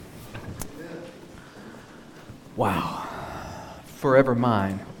Wow. Forever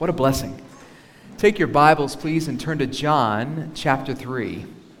mine. What a blessing. Take your Bibles, please, and turn to John chapter 3.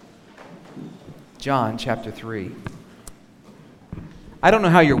 John chapter 3. I don't know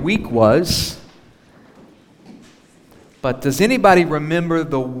how your week was, but does anybody remember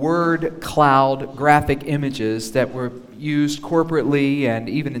the word cloud graphic images that were used corporately and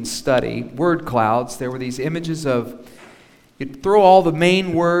even in study? Word clouds. There were these images of, you'd throw all the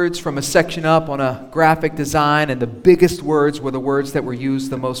main words from a section up on a graphic design, and the biggest words were the words that were used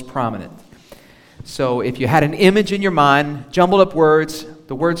the most prominent. So if you had an image in your mind, jumbled up words,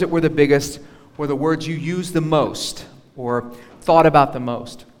 the words that were the biggest were the words you used the most or thought about the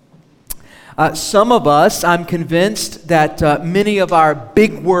most. Some of us, I'm convinced that many of our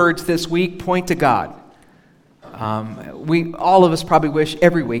big words this week point to God. All of us probably wish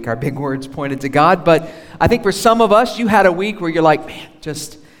every week our big words pointed to God, but I think for some of us, you had a week where you're like, man,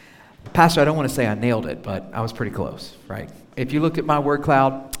 Pastor, I don't want to say I nailed it, but I was pretty close, right? If you looked at my word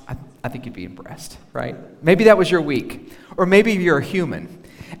cloud, I think you'd be impressed, right? Maybe that was your week. Or maybe you're a human.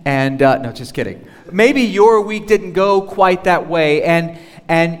 And, no, just kidding. Maybe your week didn't go quite that way,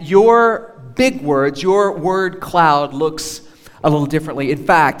 and your big words, your word cloud looks a little differently. In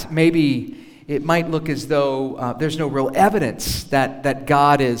fact, maybe it might look as though there's no real evidence that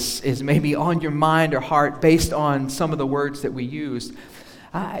God is maybe on your mind or heart based on some of the words that we used.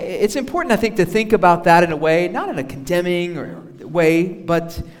 It's important, I think, to think about that in a way, not in a condemning way,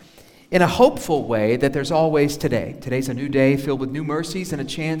 but in a hopeful way that there's always today. Today's a new day filled with new mercies and a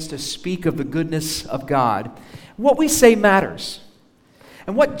chance to speak of the goodness of God. What we say matters.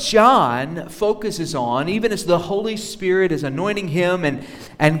 And what John focuses on, even as the Holy Spirit is anointing him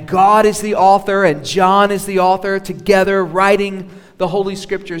and God is the author and John is the author together writing the Holy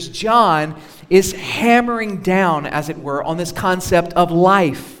Scriptures, John is hammering down, as it were, on this concept of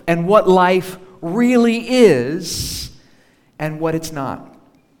life and what life really is and what it's not.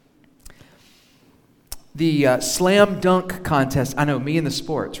 The slam dunk contest, I know, me and the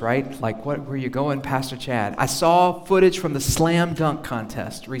sports, right? Like, where are you going, Pastor Chad? I saw footage from the slam dunk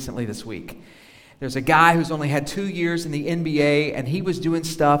contest recently this week. There's a guy who's only had 2 years in the NBA, and he was doing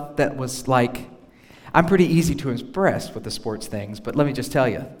stuff that was like, I'm pretty easy to impress with the sports things, but let me just tell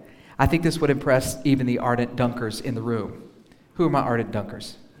you, I think this would impress even the ardent dunkers in the room. Who are my ardent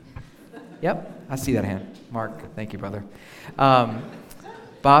dunkers? Yep, I see that hand. Mark, thank you, brother.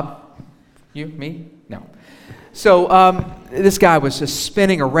 Bob? You? Me? No. So this guy was just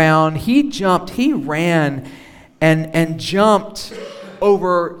spinning around. He ran and jumped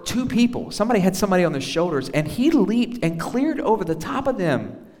over two people. Somebody had somebody on their shoulders, and he leaped and cleared over the top of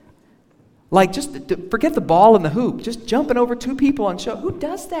them. Like, just forget the ball and the hoop, just jumping over two people on show. Who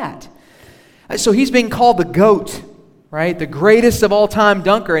does that? So he's being called the GOAT, right? The greatest of all time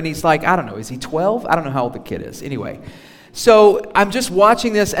dunker. And he's like, I don't know, is he 12? I don't know how old the kid is. Anyway. So I'm just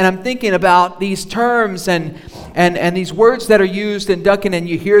watching this and I'm thinking about these terms and these words that are used in dunking, and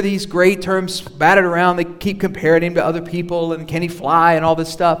you hear these great terms batted around. They keep comparing him to other people and can he fly and all this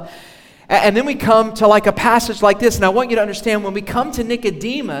stuff. And then we come to like a passage like this, and I want you to understand when we come to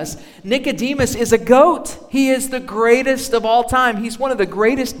Nicodemus is a GOAT. He is the greatest of all time. He's one of the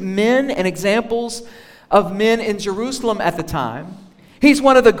greatest men and examples of men in Jerusalem at the time. He's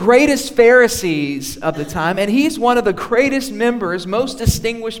one of the greatest Pharisees of the time, and he's one of the greatest members, most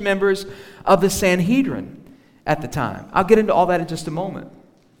distinguished members of the Sanhedrin at the time. I'll get into all that in just a moment.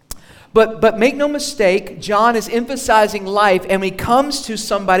 But make no mistake, John is emphasizing life, and he comes to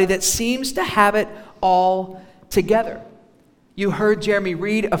somebody that seems to have it all together. You heard Jeremy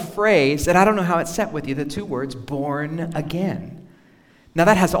read a phrase that I don't know how it set with you, the two words, born again. Now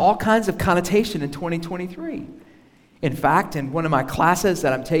that has all kinds of connotation in 2023. In fact, in one of my classes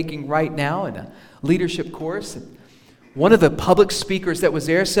that I'm taking right now in a leadership course, one of the public speakers that was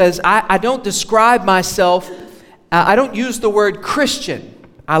there says, I don't describe myself, I don't use the word Christian.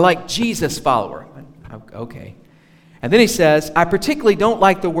 I like Jesus follower. Okay. And then he says, I particularly don't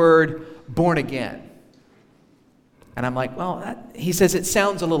like the word born again. And I'm like, well, he says it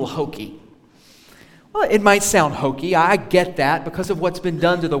sounds a little hokey. Well, it might sound hokey. I get that because of what's been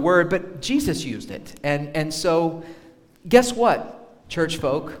done to the word, but Jesus used it. And so guess what, church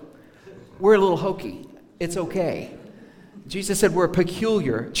folk? We're a little hokey. It's okay. Jesus said we're a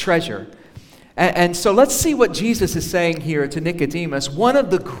peculiar treasure. And so let's see what Jesus is saying here to Nicodemus, one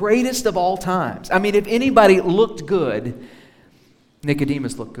of the greatest of all times. I mean, if anybody looked good,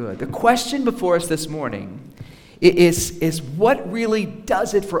 Nicodemus looked good. The question before us this morning is what really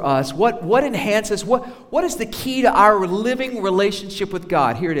does it for us? What enhances, what is the key to our living relationship with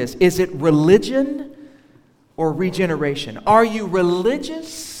God? Here it is. Is it religion or regeneration? Are you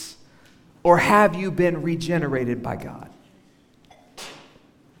religious Or have you been regenerated by God?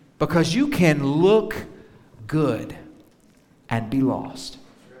 Because you can look good and be lost.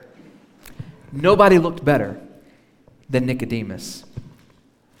 Nobody looked better than Nicodemus.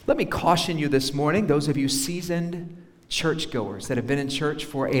 Let me caution you this morning, those of you seasoned churchgoers that have been in church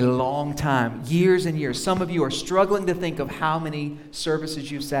for a long time, years and years. Some of you are struggling to think of how many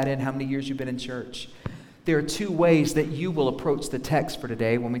services you've sat in, how many years you've been in church. There are two ways that you will approach the text for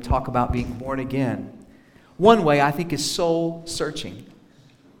today when we talk about being born again. One way, I think, is soul searching.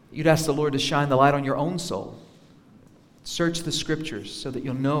 You'd ask the Lord to shine the light on your own soul. Search the scriptures so that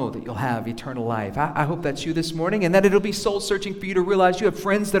you'll know that you'll have eternal life. I hope that's you this morning, and that it'll be soul searching for you to realize you have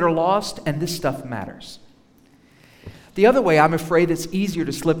friends that are lost and this stuff matters. The other way I'm afraid it's easier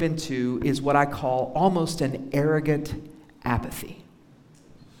to slip into is what I call almost an arrogant apathy.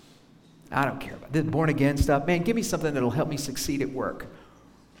 I don't care about this born again stuff. Man, give me something that'll help me succeed at work.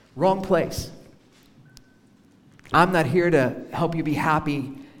 Wrong place. I'm not here to help you be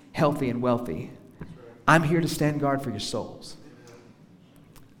happy, healthy, and wealthy. I'm here to stand guard for your souls.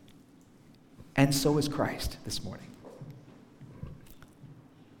 And so is Christ this morning.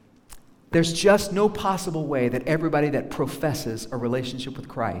 There's just no possible way that everybody that professes a relationship with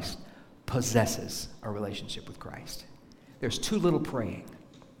Christ possesses a relationship with Christ. There's too little praying.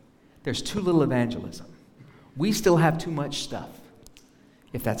 There's too little evangelism. We still have too much stuff,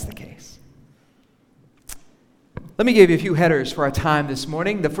 if that's the case. Let me give you a few headers for our time this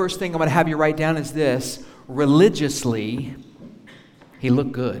morning. The first thing I'm going to have you write down is this. Religiously, he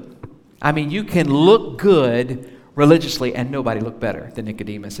looked good. I mean, you can look good religiously, and nobody looked better than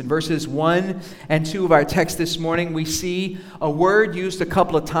Nicodemus. In verses 1 and 2 of our text this morning, we see a word used a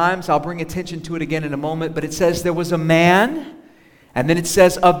couple of times. I'll bring attention to it again in a moment, but it says there was a man. And then it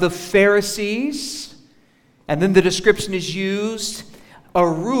says of the Pharisees, and then the description is used, a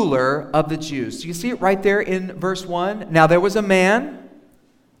ruler of the Jews. Do you see it right there in verse 1? Now there was a man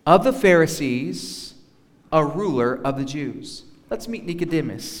of the Pharisees, a ruler of the Jews. Let's meet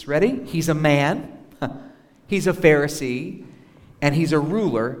Nicodemus. Ready? He's a man, he's a Pharisee, and he's a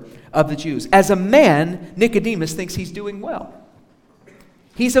ruler of the Jews. As a man, Nicodemus thinks he's doing well.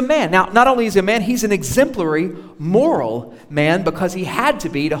 He's a man. Now, not only is he a man, he's an exemplary, moral man because he had to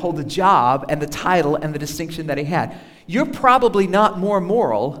be to hold the job and the title and the distinction that he had. You're probably not more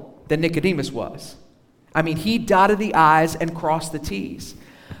moral than Nicodemus was. I mean, he dotted the I's and crossed the T's.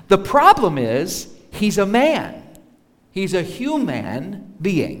 The problem is, he's a man. He's a human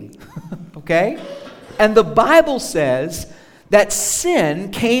being, okay? And the Bible says that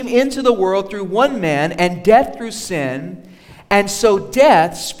sin came into the world through one man and death through sin. And so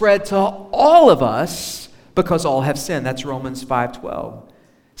death spread to all of us because all have sinned. That's Romans 5:12.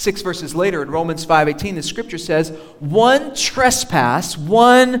 6 verses later in Romans 5:18, the scripture says, one trespass,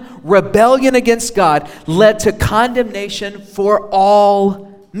 one rebellion against God led to condemnation for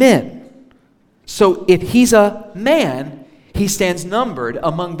all men. So if he's a man, he stands numbered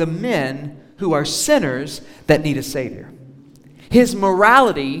among the men who are sinners that need a Savior. His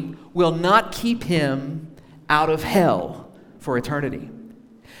morality will not keep him out of hell for eternity.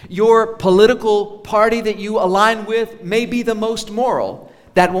 Your political party that you align with may be the most moral.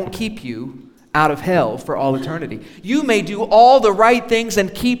 That won't keep you out of hell for all eternity. You may do all the right things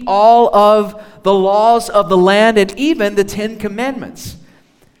and keep all of the laws of the land and even the 10 Commandments.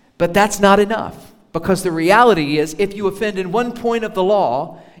 But that's not enough, because the reality is if you offend in one point of the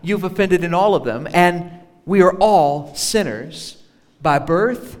law, you've offended in all of them, and we are all sinners by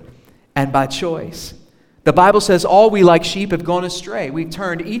birth and by choice. The Bible says all we like sheep have gone astray. We've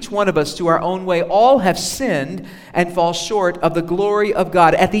turned each one of us to our own way. All have sinned and fall short of the glory of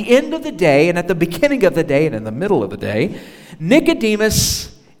God. At the end of the day, and at the beginning of the day, and in the middle of the day,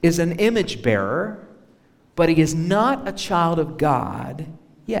 Nicodemus is an image bearer, but he is not a child of God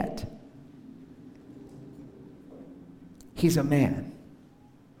yet. He's a man.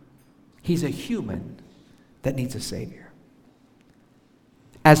 He's a human that needs a Savior.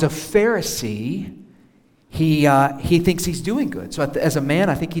 As a Pharisee, he thinks he's doing good. So as a man,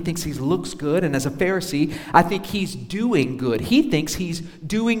 I think he thinks he looks good. And as a Pharisee, I think he's doing good. He thinks he's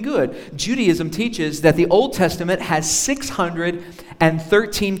doing good. Judaism teaches that the Old Testament has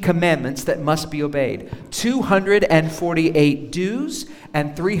 613 commandments that must be obeyed. 248 do's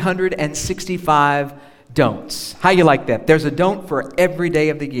and 365 don'ts. How you like that? There's a don't for every day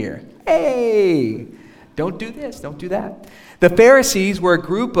of the year. Hey, don't do this, don't do that. The Pharisees were a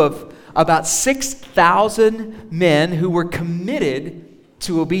group of about 6,000 men who were committed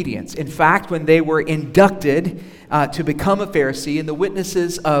to obedience. In fact, when they were inducted to become a Pharisee, and the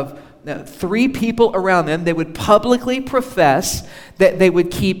witnesses of three people around them. They would publicly profess that they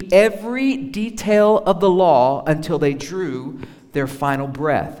would keep every detail of the law until they drew their final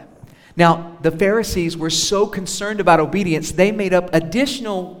breath. Now, the Pharisees were so concerned about obedience, they made up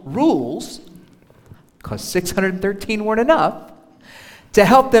additional rules, because 613 weren't enough, to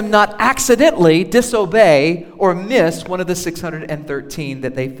help them not accidentally disobey or miss one of the 613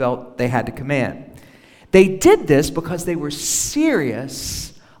 that they felt they had to command. They did this because they were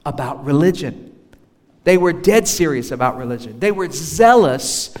serious about religion. They were dead serious about religion. They were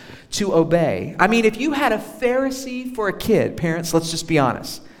zealous to obey. I mean, if you had a Pharisee for a kid, parents, let's just be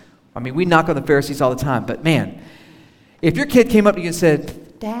honest. I mean, we knock on the Pharisees all the time, but man, if your kid came up to you and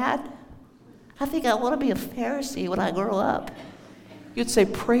said, "Dad, I think I want to be a Pharisee when I grow up," you'd say,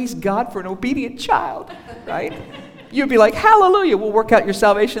 "Praise God for an obedient child," right? You'd be like, "Hallelujah, we'll work out your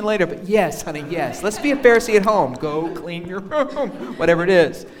salvation later." But yes, honey, yes. Let's be a Pharisee at home. Go clean your room, whatever it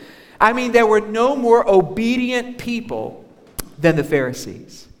is. I mean, there were no more obedient people than the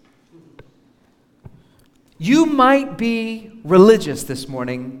Pharisees. You might be religious this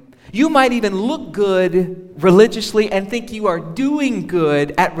morning. You might even look good religiously and think you are doing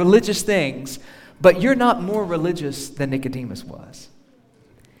good at religious things, but you're not more religious than Nicodemus was.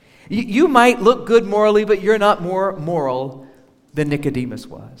 You might look good morally, but you're not more moral than Nicodemus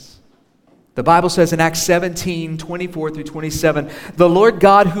was. The Bible says in Acts 17, 24 through 27, the Lord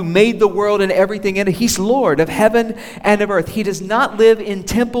God who made the world and everything in it, He's Lord of heaven and of earth. He does not live in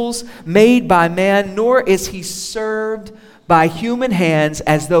temples made by man, nor is He served by human hands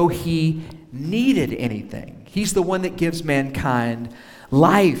as though He needed anything. He's the one that gives mankind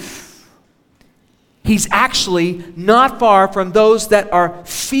life. He's actually not far from those that are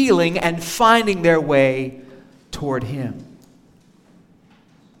feeling and finding their way toward Him.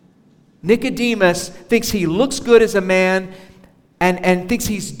 Nicodemus thinks he looks good as a man and thinks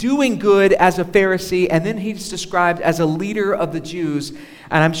he's doing good as a Pharisee, and then he's described as a leader of the Jews,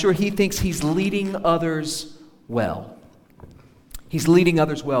 and I'm sure he thinks he's leading others well. He's leading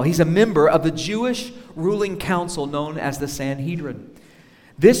others well. He's a member of the Jewish ruling council known as the Sanhedrin.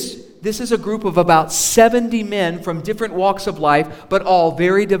 This is a group of about 70 men from different walks of life, but all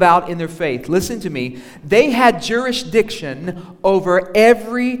very devout in their faith. Listen to me. They had jurisdiction over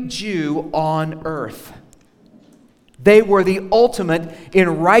every Jew on earth. They were the ultimate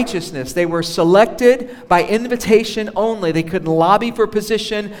in righteousness. They were selected by invitation only. They couldn't lobby for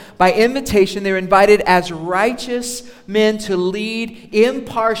position. By invitation, they were invited as righteous men to lead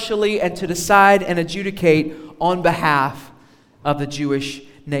impartially and to decide and adjudicate on behalf of the Jewish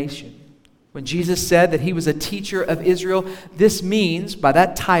nation. When Jesus said that He was a teacher of Israel, this means, by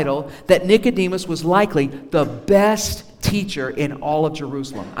that title, that Nicodemus was likely the best teacher in all of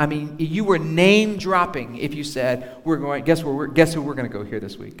Jerusalem. I mean, you were name dropping if you said, guess who we're going to go here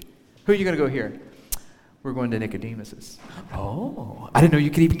this week? Who are you going to go here? We're going to Nicodemus's. Oh, I didn't know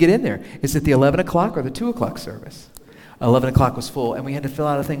you could even get in there. Is it the 11 o'clock or the 2 o'clock service? 11 o'clock was full, and we had to fill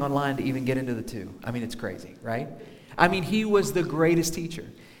out a thing online to even get into the 2. I mean, it's crazy, right? I mean, he was the greatest teacher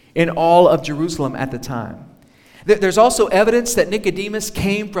in all of Jerusalem at the time. There's also evidence that Nicodemus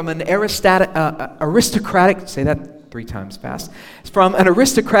came from an aristocratic, say that 3 times fast, from an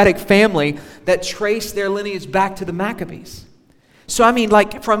aristocratic family that traced their lineage back to the Maccabees. So I mean,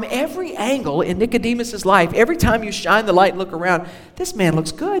 like from every angle in Nicodemus's life, every time you shine the light and look around, this man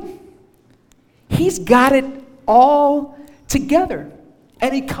looks good. He's got it all together.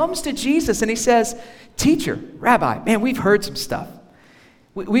 And he comes to Jesus and he says, "Teacher, Rabbi, man, we've heard some stuff.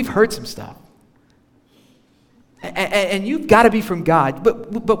 We've heard some stuff. And you've got to be from God,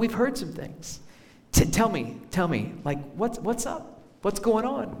 but we've heard some things. Tell me, like, what's up? What's going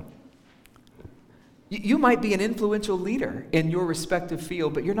on?" You might be an influential leader in your respective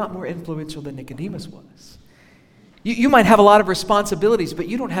field, but you're not more influential than Nicodemus was. You might have a lot of responsibilities, but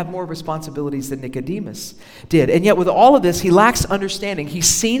you don't have more responsibilities than Nicodemus did. And yet with all of this, he lacks understanding. He's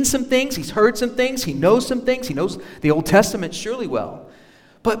seen some things, he's heard some things, he knows some things, he knows the Old Testament surely well.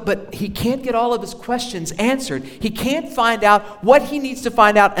 But he can't get all of his questions answered. He can't find out what he needs to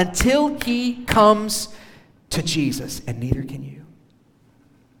find out until he comes to Jesus, and neither can you.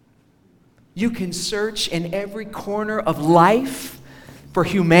 You can search in every corner of life for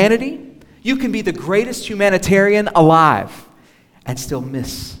humanity. You can be the greatest humanitarian alive and still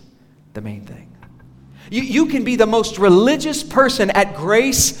miss the main thing. You can be the most religious person at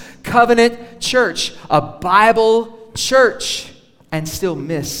Grace Covenant Church, a Bible church, and still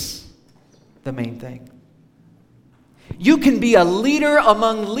miss the main thing. You can be a leader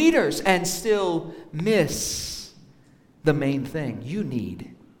among leaders and still miss the main thing. You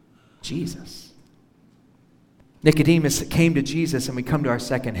need Jesus. Nicodemus came to Jesus, and we come to our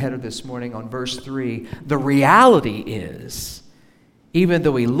second header this morning on verse 3. The reality is, even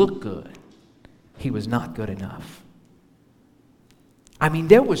though he looked good, he was not good enough. I mean,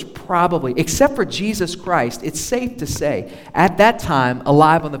 there was probably, except for Jesus Christ, it's safe to say, at that time,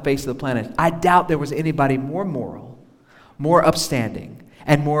 alive on the face of the planet, I doubt there was anybody more moral, more upstanding,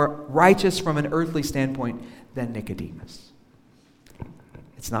 and more righteous from an earthly standpoint than Nicodemus.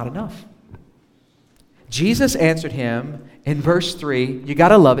 It's not enough. Jesus answered him in verse 3. You got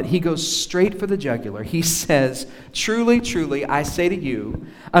to love it. He goes straight for the jugular. He says, "Truly, truly, I say to you,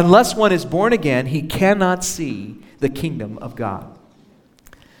 unless one is born again, he cannot see the kingdom of God."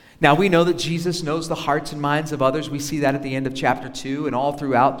 Now, we know that Jesus knows the hearts and minds of others. We see that at the end of chapter 2, and all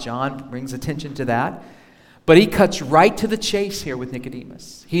throughout, John brings attention to that. But he cuts right to the chase here with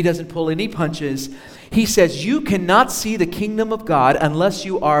Nicodemus. He doesn't pull any punches. He says, you cannot see the kingdom of God unless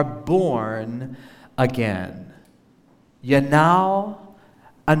you are born again. Yanao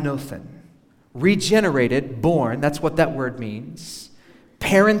anothen. Regenerated, born, that's what that word means.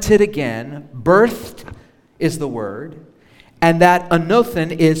 Parented again, birthed is the word. And that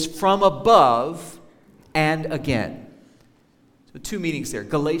anothen is from above and again. So two meanings there.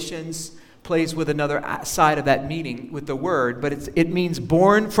 Galatians plays with another side of that meaning with the word, but it means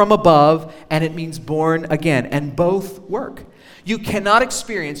born from above and it means born again, and both work. You cannot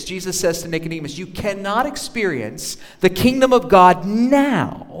experience, Jesus says to Nicodemus, you cannot experience the kingdom of God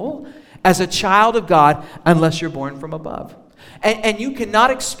now as a child of God unless you're born from above. And you cannot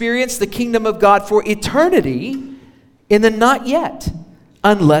experience the kingdom of God for eternity in the not yet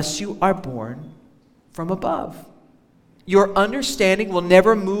unless you are born from above. Your understanding will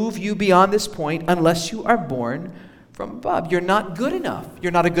never move you beyond this point unless you are born from above. You're not good enough.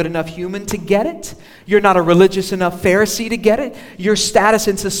 You're not a good enough human to get it. You're not a religious enough Pharisee to get it. Your status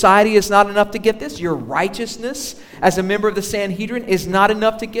in society is not enough to get this. Your righteousness as a member of the Sanhedrin is not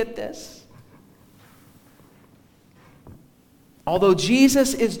enough to get this. Although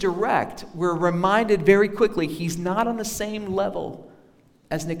Jesus is direct, we're reminded very quickly he's not on the same level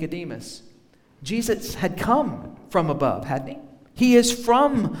as Nicodemus. Jesus had come from above, hadn't he? He is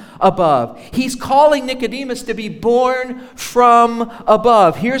from above. He's calling Nicodemus to be born from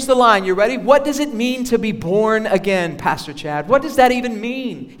above. Here's the line. You ready? What does it mean to be born again, Pastor Chad? What does that even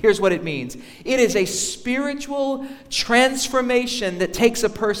mean? Here's what it means. It is a spiritual transformation that takes a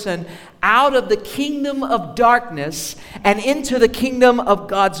person out of the kingdom of darkness and into the kingdom of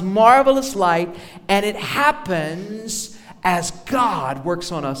God's marvelous light, and it happens as God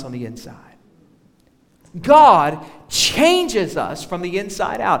works on us on the inside. God changes us from the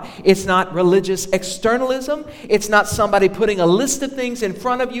inside out. It's not religious externalism. It's not somebody putting a list of things in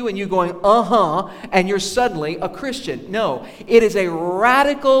front of you and you going, and you're suddenly a Christian. No, it is a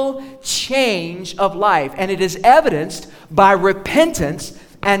radical change of life, and it is evidenced by repentance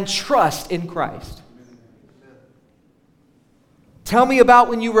and trust in Christ. Tell me about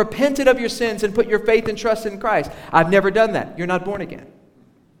when you repented of your sins and put your faith and trust in Christ. I've never done that. You're not born again.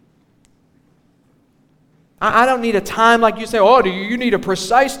 I don't need a time like you say, do you need a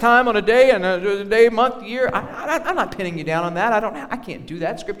precise time on a day and a day, month, year? I'm not pinning you down on that. I can't do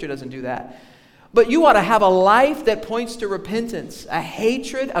that. Scripture doesn't do that. But you ought to have a life that points to repentance, a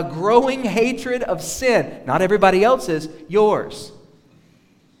hatred, a growing hatred of sin. Not everybody else's, yours.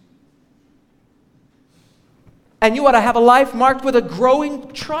 And you ought to have a life marked with a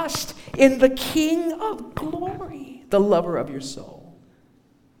growing trust in the King of glory, the lover of your soul.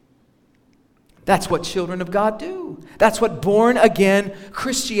 That's what children of God do. That's what born-again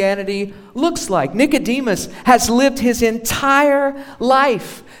Christianity looks like. Nicodemus has lived his entire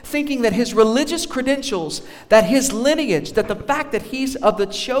life thinking that his religious credentials, that his lineage, that the fact that he's of the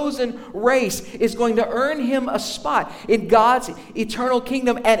chosen race is going to earn him a spot in God's eternal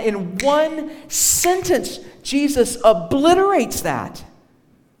kingdom. And in one sentence, Jesus obliterates that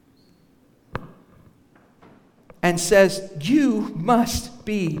and says, you must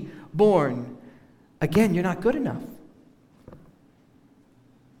be born again. You're not good enough.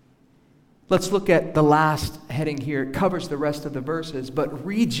 Let's look at the last heading here. It covers the rest of the verses, but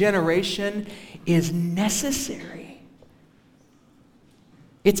regeneration is necessary.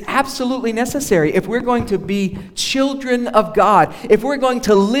 It's absolutely necessary if we're going to be children of God, if we're going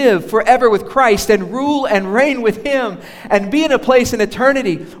to live forever with Christ and rule and reign with Him and be in a place in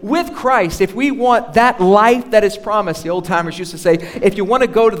eternity with Christ. If we want that life that is promised, the old timers used to say, if you want to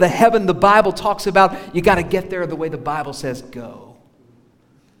go to the heaven the Bible talks about, you got to get there the way the Bible says go.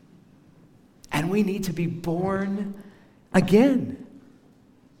 And we need to be born again.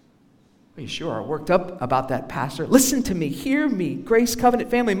 You sure are worked up about that, Pastor. Listen to me, hear me, Grace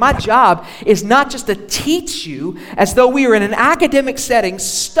Covenant family. My job is not just to teach you as though we are in an academic setting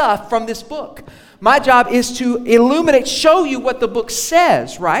stuff from this book. My job is to illuminate, show you what the book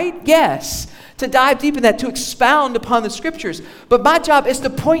says, right? Yes. To dive deep in that, to expound upon the scriptures. But my job is to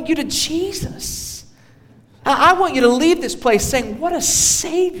point you to Jesus. I want you to leave this place saying, what a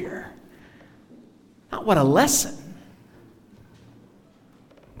Savior. Not what a lesson.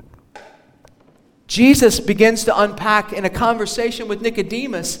 Jesus begins to unpack in a conversation with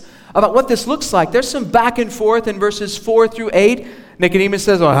Nicodemus about what this looks like. There's some back and forth in verses 4 through 8. Nicodemus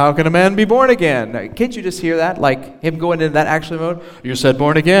says, well, how can a man be born again? Can't you just hear that? Like him going into that actual mode? You said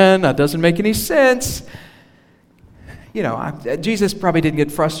born again. That doesn't make any sense. You know, Jesus probably didn't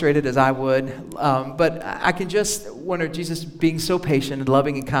get frustrated as I would. But I can just wonder Jesus being so patient and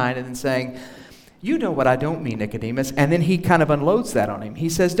loving and kind and then saying, you know what I don't mean, Nicodemus. And then he kind of unloads that on him. He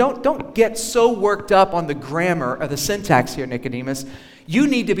says, don't get so worked up on the grammar or the syntax here, Nicodemus. You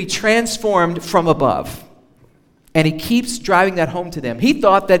need to be transformed from above. And he keeps driving that home to them. He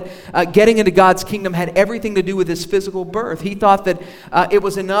thought that getting into God's kingdom had everything to do with his physical birth. He thought that it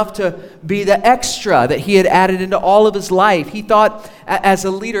was enough to be the extra that he had added into all of his life. He thought as a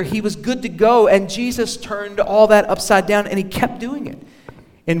leader he was good to go. And Jesus turned all that upside down and he kept doing it.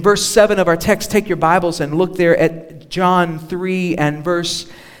 In verse 7 of our text, take your Bibles and look there at John 3 and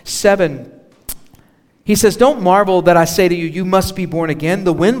verse 7. He says, don't marvel that I say to you, you must be born again.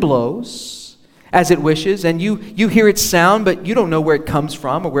 The wind blows as it wishes, and you hear its sound, but you don't know where it comes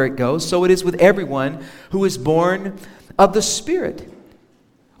from or where it goes. So it is with everyone who is born of the Spirit.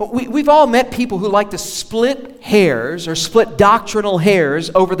 We've all met people who like to split hairs or split doctrinal hairs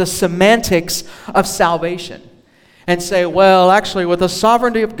over the semantics of salvation. And say, well, actually, with the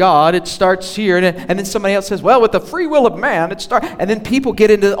sovereignty of God, it starts here. And then somebody else says, well, with the free will of man, it starts. And then people get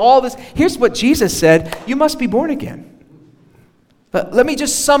into all this. Here's what Jesus said, you must be born again. But let me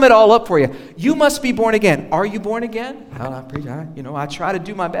just sum it all up for you. You must be born again. Are you born again? I try to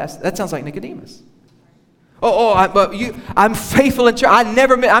do my best. That sounds like Nicodemus. I'm faithful in church.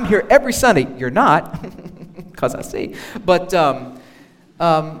 I'm here every Sunday. You're not, because I see. But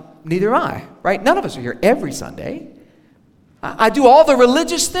neither am I, right? None of us are here every Sunday. I do all the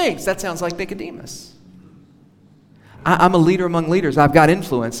religious things. That sounds like Nicodemus. I'm a leader among leaders. I've got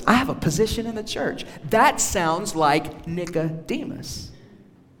influence. I have a position in the church. That sounds like Nicodemus.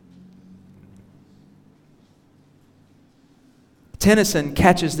 Tennyson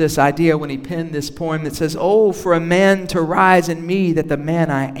catches this idea when he penned this poem that says, oh, for a man to rise in me that the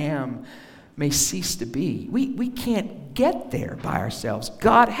man I am may cease to be. We can't get there by ourselves.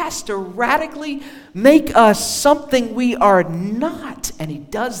 God has to radically make us something we are not. And he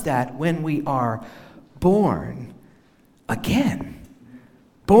does that when we are born again.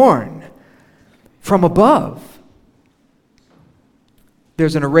 Born from above.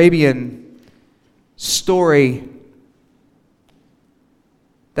 There's an Arabian story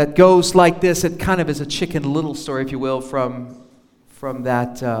that goes like this. It kind of is a Chicken Little story, if you will, from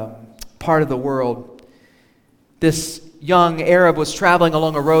that part of the world. This young Arab was traveling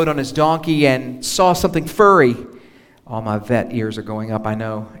along a road on his donkey and saw something furry. All my vet ears are going up, I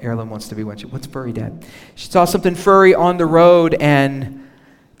know. Erilyn wants to be what's furry, Dad? She saw something furry on the road and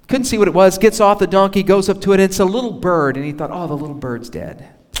couldn't see what it was, gets off the donkey, goes up to it, and it's a little bird. And he thought, oh, the little bird's dead.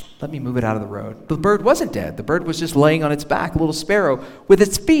 Let me move it out of the road. The bird wasn't dead. The bird was just laying on its back, a little sparrow, with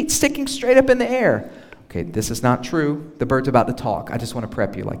its feet sticking straight up in the air. Okay, this is not true. The bird's about to talk. I just want to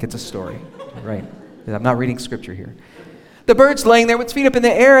prep you like it's a story, right? I'm not reading scripture here. The bird's laying there with its feet up in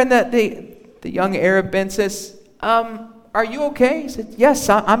the air, and the young Arab Ben says, are you okay? He said, yes,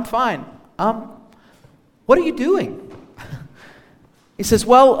 I'm fine. What are you doing? He says,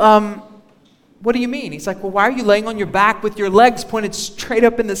 well, what do you mean? He's like, well, why are you laying on your back with your legs pointed straight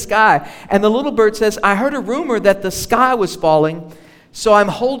up in the sky? And the little bird says, I heard a rumor that the sky was falling, so I'm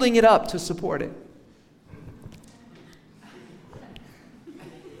holding it up to support it.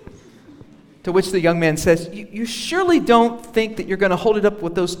 To which the young man says, you surely don't think that you're going to hold it up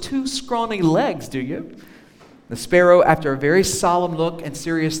with those two scrawny legs, do you? The sparrow, after a very solemn look and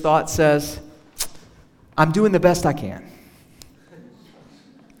serious thought, says, I'm doing the best I can.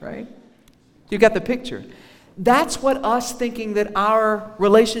 Right? You got the picture. That's what us thinking that our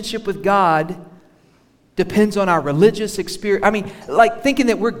relationship with God depends on our religious experience. I mean, like thinking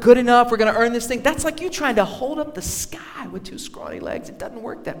that we're good enough, we're going to earn this thing. That's like you trying to hold up the sky with two scrawny legs. It doesn't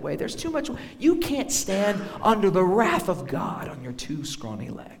work that way. There's too much. You can't stand under the wrath of God on your two scrawny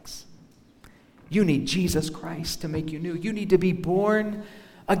legs. You need Jesus Christ to make you new. You need to be born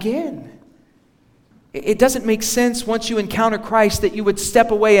again. It doesn't make sense once you encounter Christ that you would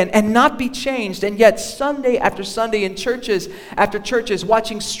step away and not be changed. And yet Sunday after Sunday in churches after churches,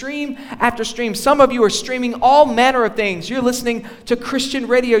 watching stream after stream. Some of you are streaming all manner of things. You're listening to Christian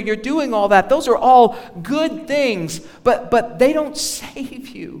radio. You're doing all that. Those are all good things, but they don't save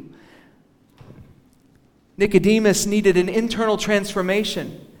you. Nicodemus needed an internal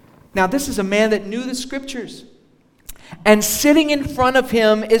transformation. Now, this is a man that knew the Scriptures. And sitting in front of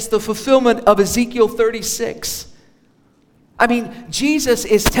him is the fulfillment of Ezekiel 36. I mean, Jesus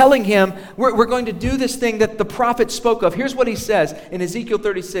is telling him, we're going to do this thing that the prophet spoke of. Here's what he says in Ezekiel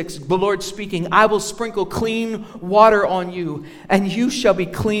 36, the Lord speaking, I will sprinkle clean water on you, and you shall be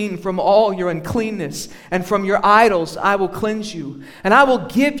clean from all your uncleanness, and from your idols I will cleanse you. And I will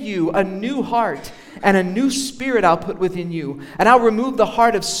give you a new heart, and a new spirit I'll put within you. And I'll remove the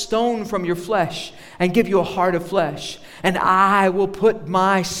heart of stone from your flesh, and give you a heart of flesh. And I will put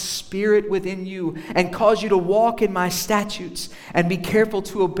my spirit within you and cause you to walk in my statutes and be careful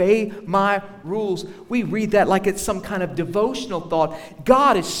to obey my rules. We read that like it's some kind of devotional thought.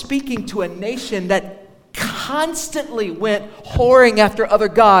 God is speaking to a nation that constantly went whoring after other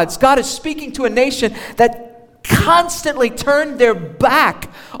gods. God is speaking to a nation that constantly turned their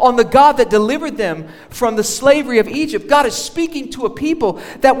back on the God that delivered them from the slavery of Egypt. God is speaking to a people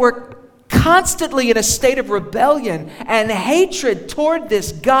that were constantly in a state of rebellion and hatred toward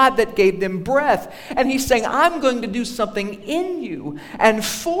this God that gave them breath. And he's saying, I'm going to do something in you and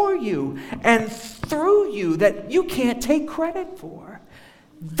for you and through you that you can't take credit for.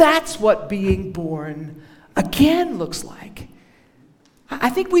 That's what being born again looks like. I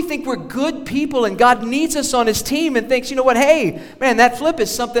think we think we're good people and God needs us on his team and thinks, you know what, hey, man, that flip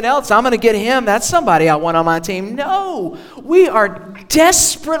is something else. I'm going to get him. That's somebody I want on my team. No, we are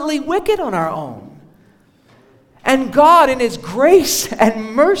desperately wicked on our own. And God in his grace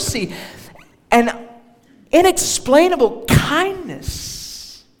and mercy and inexplainable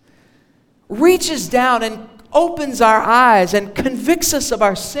kindness reaches down and opens our eyes and convicts us of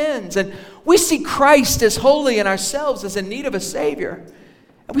our sins. And we see Christ as holy and ourselves as in need of a Savior.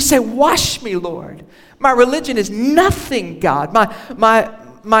 And we say, wash me, Lord. My religion is nothing, God.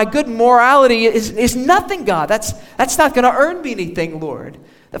 My good morality is nothing, God. That's not going to earn me anything, Lord.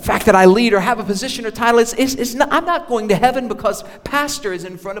 The fact that I lead or have a position or title is not, I'm not going to heaven because pastor is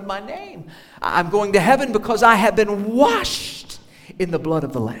in front of my name. I'm going to heaven because I have been washed in the blood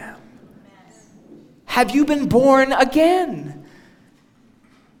of the Lamb. Have you been born again?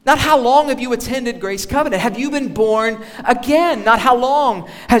 Not how long have you attended Grace Covenant. Have you been born again? Not how long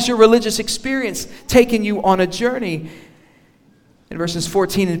has your religious experience taken you on a journey. In verses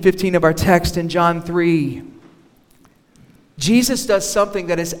 14 and 15 of our text in John 3, Jesus does something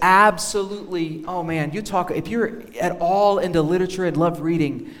that is absolutely, oh man, if you're at all into literature and love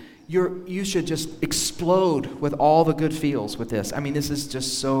reading, you should just explode with all the good feels with this. I mean, this is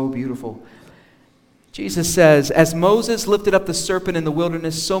just so beautiful. Jesus says, as Moses lifted up the serpent in the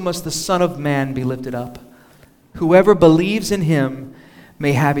wilderness, so must the Son of Man be lifted up. Whoever believes in him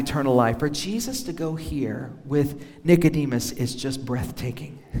may have eternal life. For Jesus to go here with Nicodemus is just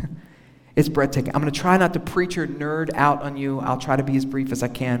breathtaking. It's breathtaking. I'm going to try not to preach or nerd out on you. I'll try to be as brief as I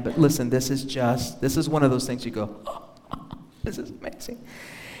can. But listen, this is one of those things you go, oh, this is amazing.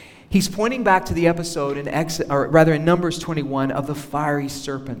 He's pointing back to the episode in Numbers 21 of the fiery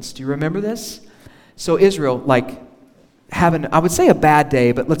serpents. Do you remember this? So Israel, having, I would say a bad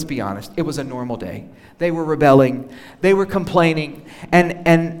day, but let's be honest, it was a normal day. They were rebelling, they were complaining,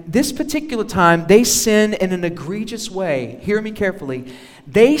 and this particular time, they sinned in an egregious way. Hear me carefully.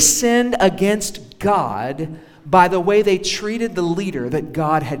 They sinned against God by the way they treated the leader that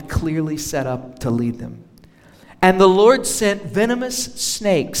God had clearly set up to lead them. And the Lord sent venomous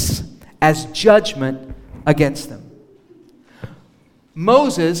snakes as judgment against them.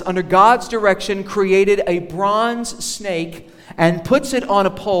 Moses, under God's direction, created a bronze snake and puts it on a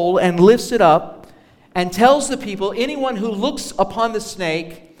pole and lifts it up and tells the people, anyone who looks upon the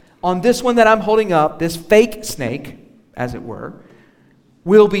snake, on this one that I'm holding up, this fake snake, as it were,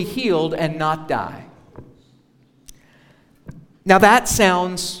 will be healed and not die. Now that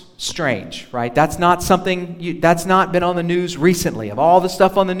sounds strange, right? That's not something, that's not been on the news recently. Of all the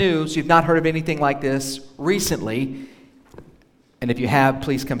stuff on the news, you've not heard of anything like this recently. And if you have,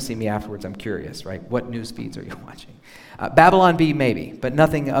 please come see me afterwards. I'm curious, right? What news feeds are you watching? Babylon Bee, maybe, but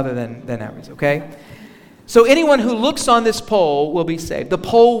nothing other than that, okay? So anyone who looks on this pole will be saved. The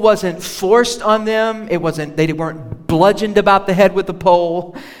pole wasn't forced on them. They weren't bludgeoned about the head with the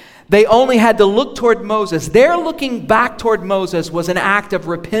pole. They only had to look toward Moses. Their looking back toward Moses was an act of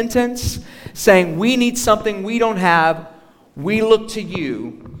repentance, saying, we need something we don't have. We look to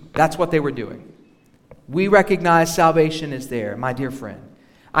you. That's what they were doing. We recognize salvation is there, my dear friend.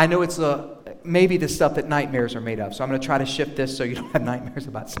 I know it's maybe the stuff that nightmares are made of, so I'm going to try to shift this so you don't have nightmares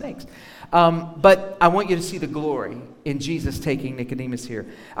about snakes. But I want you to see the glory in Jesus taking Nicodemus here.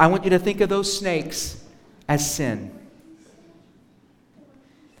 I want you to think of those snakes as sin.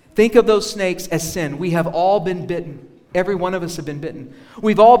 Think of those snakes as sin. We have all been bitten. Every one of us have been bitten.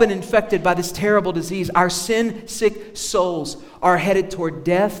 We've all been infected by this terrible disease. Our sin-sick souls are headed toward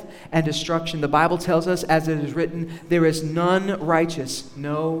death and destruction. The Bible tells us, as it is written, there is none righteous,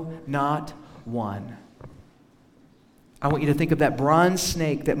 no, not one. I want you to think of that bronze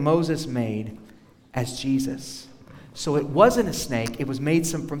snake that Moses made as Jesus. So it wasn't a snake, it was made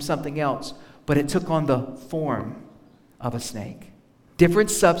from something else, but it took on the form of a snake. Different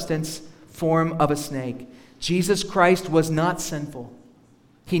substance, form of a snake. Jesus Christ was not sinful.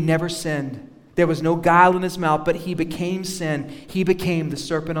 He never sinned. There was no guile in his mouth, but he became sin. He became the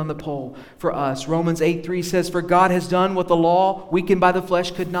serpent on the pole for us. Romans 8:3 says, "For God has done what the law, weakened by the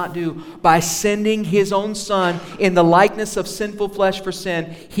flesh, could not do. By sending his own Son in the likeness of sinful flesh for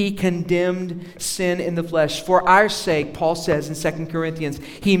sin, he condemned sin in the flesh. For our sake," Paul says in 2 Corinthians,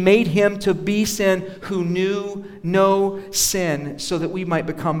 "he made him to be sin who knew no sin, so that we might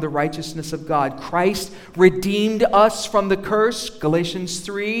become the righteousness of God." Christ redeemed us from the curse, Galatians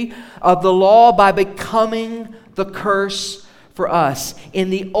 3, of the law, by becoming the curse for us. In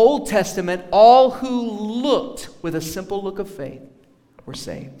the Old Testament, all who looked with a simple look of faith were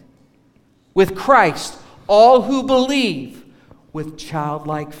saved. With Christ, all who believe with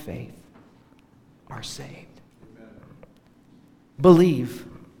childlike faith are saved. Believe,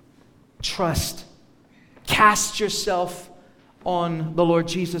 trust, cast yourself on the Lord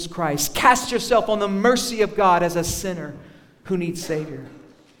Jesus Christ. Cast yourself on the mercy of God as a sinner who needs Savior.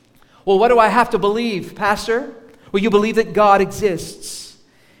 Well, what do I have to believe, Pastor? Well, you believe that God exists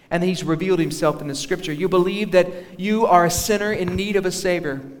and that he's revealed himself in the Scripture. You believe that you are a sinner in need of a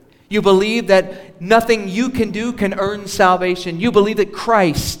Savior. You believe that nothing you can do can earn salvation. You believe that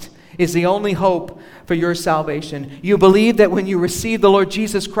Christ is the only hope for your salvation. You believe that when you receive the Lord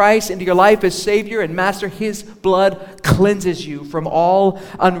Jesus Christ into your life as Savior and Master, his blood cleanses you from all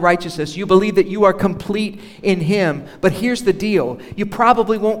unrighteousness. You believe that you are complete in him. But here's the deal. You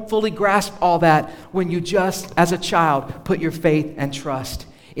probably won't fully grasp all that when you just, as a child, put your faith and trust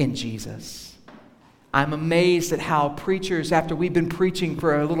in Jesus. I'm amazed at how preachers, after we've been preaching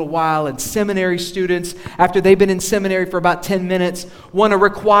for a little while, and seminary students, after they've been in seminary for about 10 minutes, want to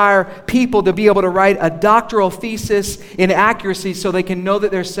require people to be able to write a doctoral thesis in accuracy so they can know that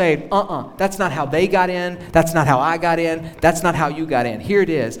they're saved. That's not how they got in. That's not how I got in. That's not how you got in. Here it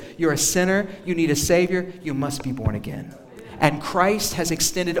is. You're a sinner. You need a Savior. You must be born again. And Christ has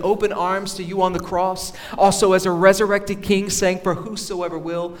extended open arms to you on the cross, also as a resurrected King, saying, "For whosoever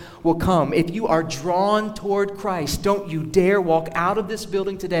will come." If you are drawn toward Christ, don't you dare walk out of this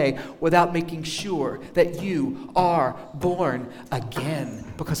building today without making sure that you are born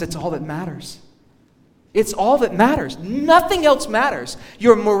again, because it's all that matters. It's all that matters. Nothing else matters.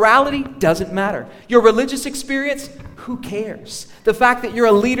 Your morality doesn't matter. Your religious experience, who cares? The fact that you're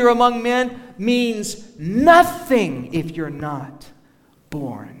a leader among men means nothing if you're not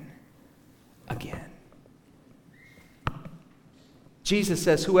born again. Jesus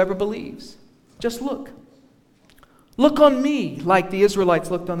says, whoever believes, just look. Look on me like the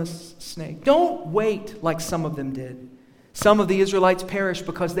Israelites looked on the snake. Don't wait like some of them did. Some of the Israelites perished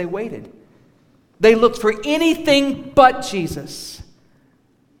because they waited. They looked for anything but Jesus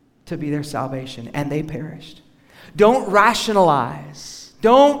to be their salvation, and they perished. Don't rationalize.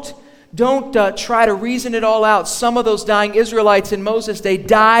 Don't try to reason it all out. Some of those dying Israelites in Moses, they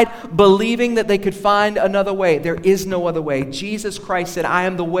died believing that they could find another way. There is no other way. Jesus Christ said, "I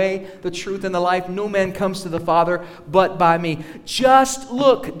am the way, the truth, and the life. No man comes to the Father but by me." Just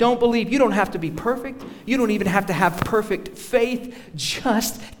look. Don't believe. You don't have to be perfect. You don't even have to have perfect faith.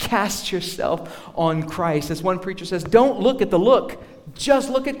 Just cast yourself on Christ. As one preacher says, don't look at the look. Just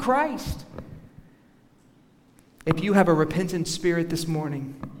look at Christ. If you have a repentant spirit this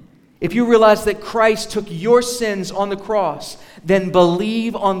morning, if you realize that Christ took your sins on the cross, then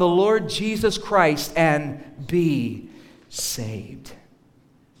believe on the Lord Jesus Christ and be saved.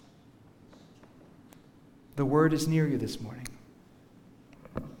 The word is near you this morning.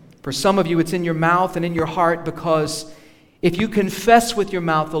 For some of you, it's in your mouth and in your heart, because if you confess with your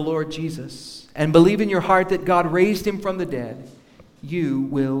mouth the Lord Jesus and believe in your heart that God raised him from the dead, you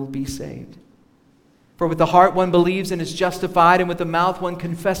will be saved. For with the heart one believes and is justified, and with the mouth one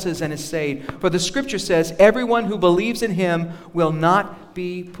confesses and is saved. For the Scripture says, everyone who believes in him will not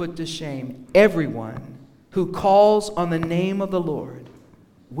be put to shame. Everyone who calls on the name of the Lord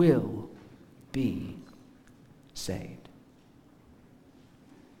will be saved.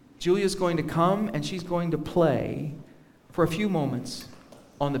 Julia's going to come and she's going to play for a few moments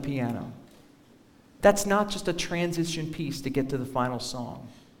on the piano. That's not just a transition piece to get to the final song.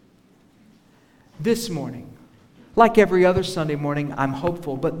 This morning, like every other Sunday morning, I'm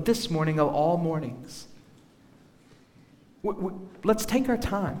hopeful, but this morning of all mornings, let's take our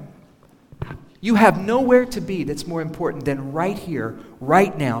time. You have nowhere to be that's more important than right here,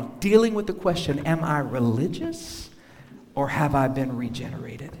 right now, dealing with the question, am I religious or have I been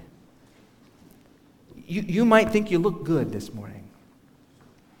regenerated? You might think you look good this morning.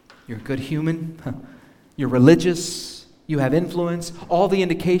 You're a good human. You're religious. You have influence. All the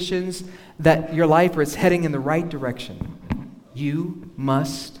indications that your life is heading in the right direction. You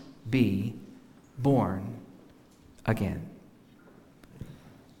must be born again.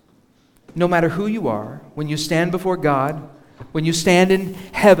 No matter who you are, when you stand before God, when you stand in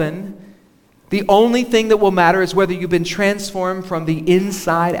heaven, the only thing that will matter is whether you've been transformed from the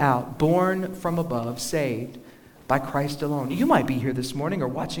inside out, born from above, saved by Christ alone. You might be here this morning or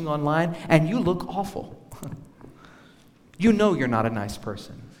watching online, and you look awful. You know you're not a nice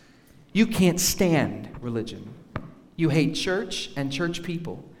person. You can't stand religion. You hate church and church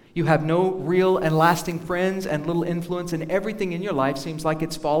people. You have no real and lasting friends and little influence, and everything in your life seems like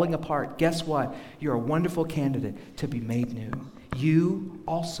it's falling apart. Guess what? You're a wonderful candidate to be made new. You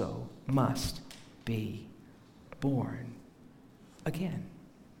also must be born again.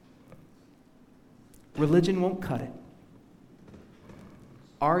 Religion won't cut it.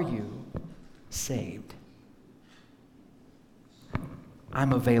 Are you saved?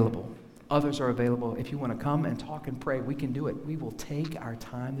 I'm available. Others are available. If you want to come and talk and pray, we can do it. We will take our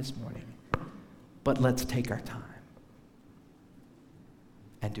time this morning. But let's take our time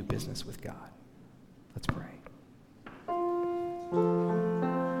and do business with God. Let's pray.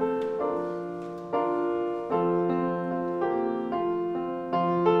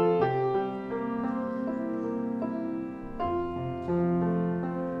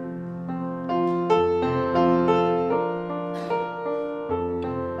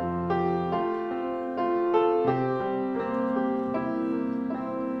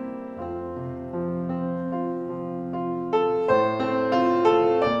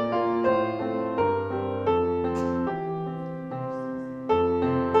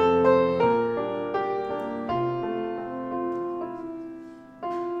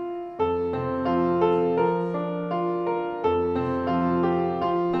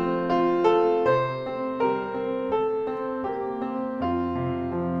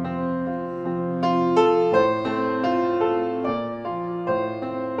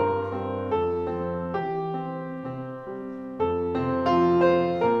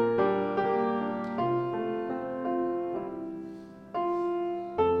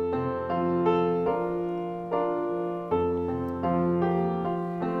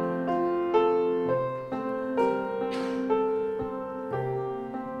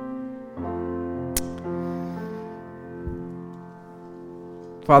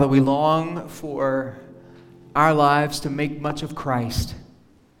 Father, we long for our lives to make much of Christ.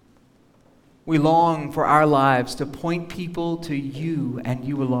 We long for our lives to point people to you and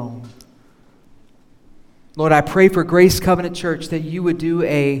you alone. Lord, I pray for Grace Covenant Church that you would do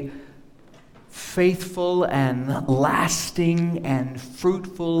a faithful and lasting and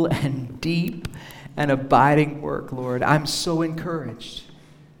fruitful and deep and abiding work, Lord. I'm so encouraged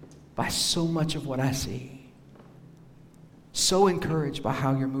by so much of what I see. So encouraged by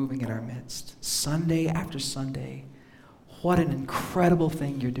how you're moving in our midst, Sunday after Sunday. What an incredible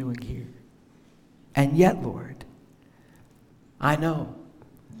thing you're doing here. And yet, Lord, I know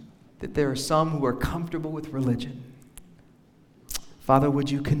that there are some who are comfortable with religion. Father, would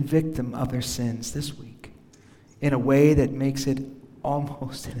you convict them of their sins this week in a way that makes it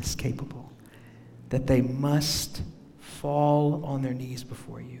almost inescapable, that they must fall on their knees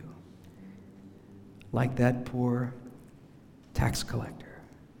before you, like that poor tax collector,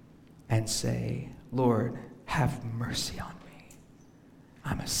 and say, Lord, have mercy on me.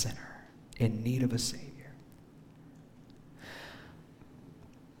 I'm a sinner in need of a Savior.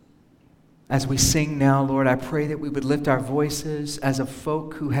 As we sing now, Lord, I pray that we would lift our voices as a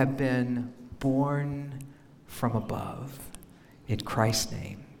folk who have been born from above. In Christ's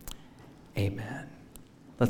name, amen.